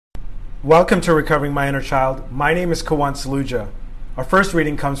Welcome to Recovering My Inner Child. My name is Kawan Saluja. Our first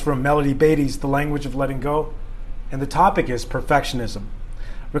reading comes from Melody Beattie's The Language of Letting Go, and the topic is perfectionism.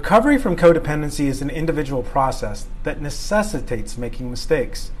 Recovery from codependency is an individual process that necessitates making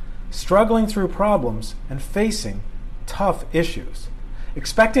mistakes, struggling through problems, and facing tough issues.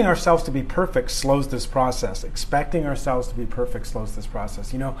 Expecting ourselves to be perfect slows this process. You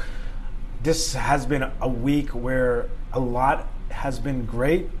know, this has been a week where a lot has been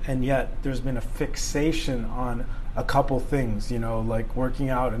great, and yet there's been a fixation on a couple things, like working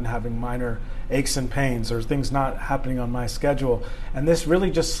out and having minor aches and pains or things not happening on my schedule. And this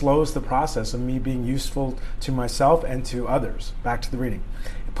really just slows the process of me being useful to myself and to others. Back to the reading.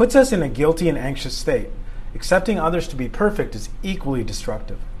 It puts us in a guilty and anxious state. Accepting others to be perfect is equally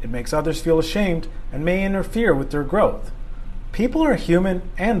destructive. It makes others feel ashamed and may interfere with their growth. People are human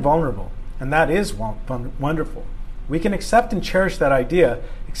and vulnerable, and that is wonderful. We can accept and cherish that idea.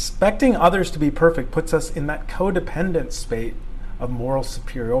 Expecting others to be perfect puts us in that codependent state of moral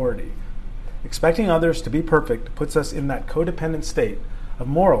superiority. Expecting others to be perfect puts us in that codependent state of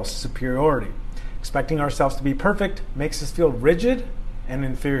moral superiority. Expecting ourselves to be perfect makes us feel rigid and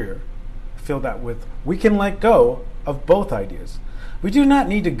inferior. I feel that we can let go of both ideas. We do not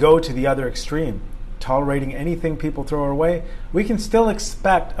need to go to the other extreme. Tolerating anything people throw our way, we can still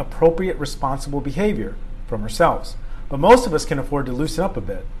expect appropriate, responsible behavior from ourselves. But most of us can afford to loosen up a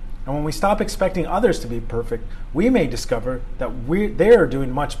bit. And when we stop expecting others to be perfect, we may discover that they are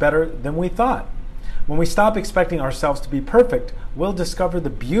doing much better than we thought. When we stop expecting ourselves to be perfect, we'll discover the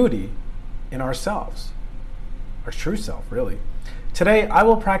beauty in ourselves. Our true self, really. Today, I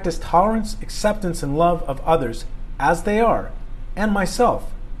will practice tolerance, acceptance, and love of others as they are, and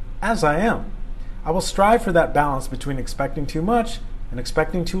myself as I am. I will strive for that balance between expecting too much and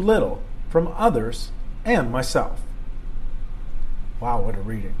expecting too little from others and myself. Wow, what a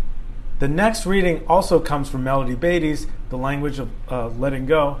reading. The next reading also comes from Melody Beattie's The Language of Letting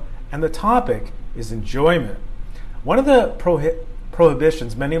Go, and the topic is enjoyment. One of the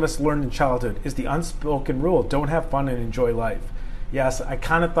prohibitions many of us learned in childhood is the unspoken rule: don't have fun and enjoy life. Yes, I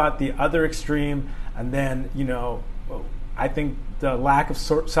kind of thought the other extreme, and then, I think the lack of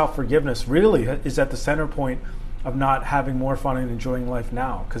self-forgiveness really is at the center point of not having more fun and enjoying life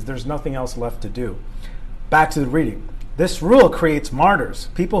now, because there's nothing else left to do. Back to the reading. This rule creates martyrs,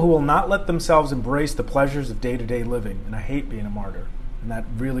 people who will not let themselves embrace the pleasures of day-to-day living. And I hate being a martyr. And that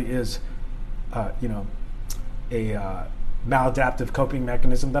really is, a maladaptive coping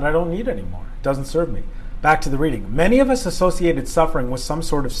mechanism that I don't need anymore. It doesn't serve me. Back to the reading. Many of us associated suffering with some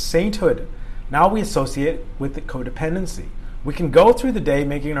sort of sainthood. Now we associate it with the codependency. We can go through the day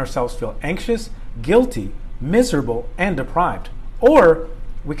making ourselves feel anxious, guilty, miserable, and deprived. Or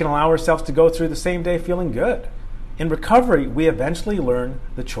we can allow ourselves to go through the same day feeling good. In recovery, we eventually learn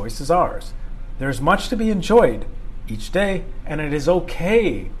the choice is ours. There is much to be enjoyed each day, and it is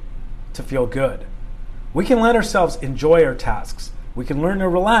okay to feel good. We can let ourselves enjoy our tasks. We can learn to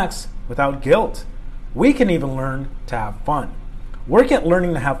relax without guilt. We can even learn to have fun. Work at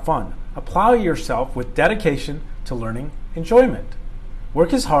learning to have fun. Apply yourself with dedication to learning enjoyment.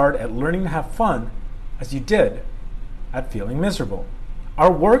 Work as hard at learning to have fun as you did at feeling miserable.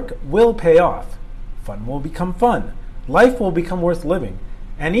 Our work will pay off. Fun will become fun. Life will become worth living.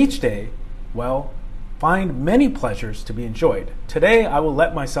 And each day, find many pleasures to be enjoyed. Today, I will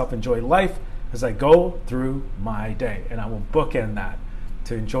let myself enjoy life as I go through my day. And I will bookend that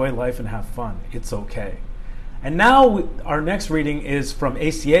to enjoy life and have fun. It's okay. And now our next reading is from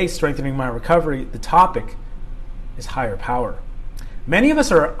ACA, Strengthening My Recovery. The topic is higher power. Many of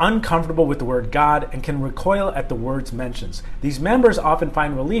us are uncomfortable with the word God and can recoil at the word's mentions. These members often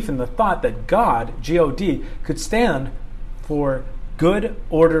find relief in the thought that God, G-O-D, could stand for good,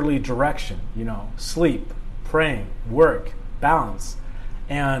 orderly direction. Sleep, praying, work, balance.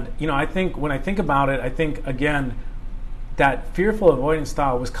 And, I think when I think about it, I think, again, that fearful avoidance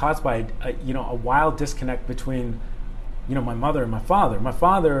style was caused by, a wild disconnect between, my mother and my father. My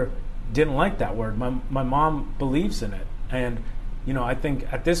father didn't like that word. My mom believes in it. And I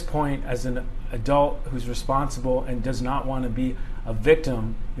think at this point, as an adult who's responsible and does not want to be a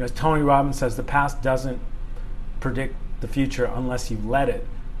victim, as Tony Robbins says, the past doesn't predict the future unless you let it.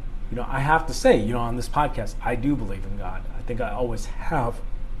 I have to say, on this podcast, I do believe in God. I think I always have.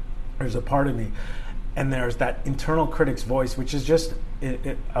 There's a part of me. And there's that internal critic's voice, which is just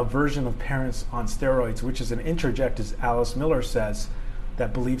a version of parents on steroids, which is an interject, as Alice Miller says,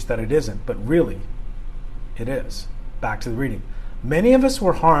 that believes that it isn't. But really, it is. Back to the reading. Many of us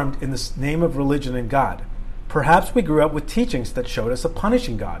were harmed in the name of religion and God. Perhaps we grew up with teachings that showed us a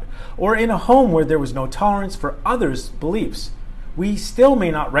punishing God, or in a home where there was no tolerance for others' beliefs. we still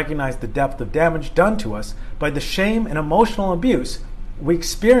may not recognize the depth of damage done to us by the shame and emotional abuse we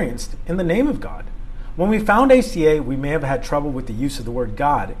experienced in the name of God. When we found ACA, we may have had trouble with the use of the word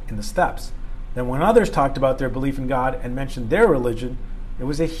God in the steps. Then when others talked about their belief in God and mentioned their religion, it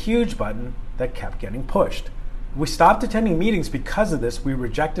was a huge button that kept getting pushed. We stopped attending meetings because of this. We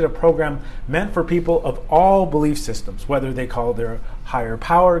rejected a program meant for people of all belief systems, whether they call their higher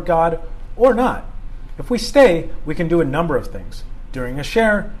power God or not. If we stay, we can do a number of things. During a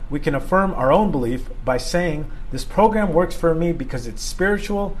share, we can affirm our own belief by saying, this program works for me because it's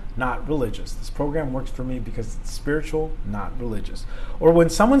spiritual, not religious. This program works for me because it's spiritual, not religious. Or when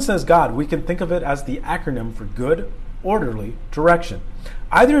someone says God, we can think of it as the acronym for good, orderly direction.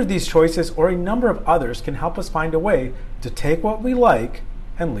 Either of these choices or a number of others can help us find a way to take what we like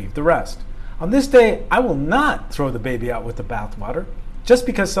and leave the rest. On this day, I will not throw the baby out with the bathwater. Just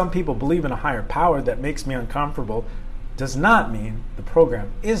because some people believe in a higher power that makes me uncomfortable does not mean the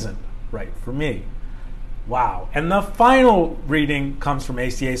program isn't right for me. Wow. And the final reading comes from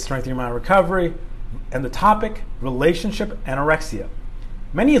ACA Strengthening My Recovery, and the topic, relationship anorexia.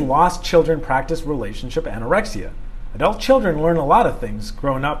 Many lost children practice relationship anorexia. Adult children learn a lot of things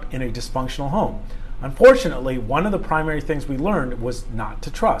growing up in a dysfunctional home. Unfortunately, one of the primary things we learned was not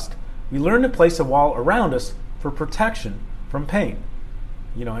to trust. We learned to place a wall around us for protection from pain.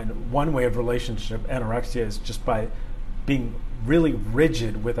 And one way of relationship anorexia is just by being really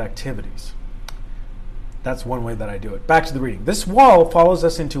rigid with activities. That's one way that I do it. Back to the reading. This wall follows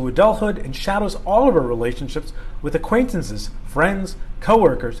us into adulthood and shadows all of our relationships with acquaintances, friends,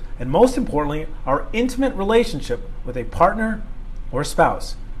 coworkers, and most importantly, our intimate relationship with a partner or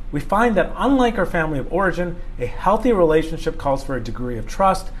spouse. We find that unlike our family of origin, a healthy relationship calls for a degree of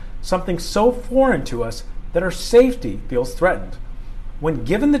trust, something so foreign to us that our safety feels threatened. When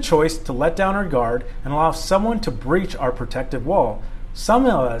given the choice to let down our guard and allow someone to breach our protective wall, some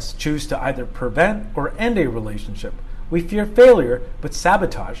of us choose to either prevent or end a relationship. We fear failure, but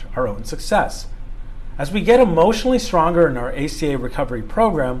sabotage our own success. As we get emotionally stronger in our ACA recovery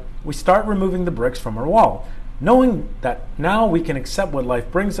program, we start removing the bricks from our wall, knowing that now we can accept what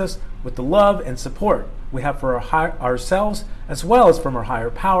life brings us with the love and support we have for ourselves as well as from our higher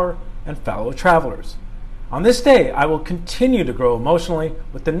power and fellow travelers. On this day, I will continue to grow emotionally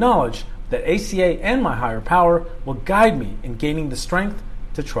with the knowledge that ACA and my higher power will guide me in gaining the strength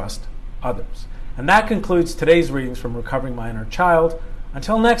to trust others. And that concludes today's readings from Recovering My Inner Child.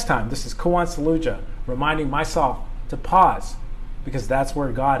 Until next time, this is Kuan Saluja, reminding myself to pause, because that's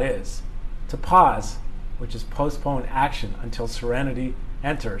where God is. To pause, which is postpone action until serenity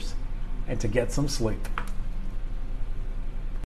enters, and to get some sleep.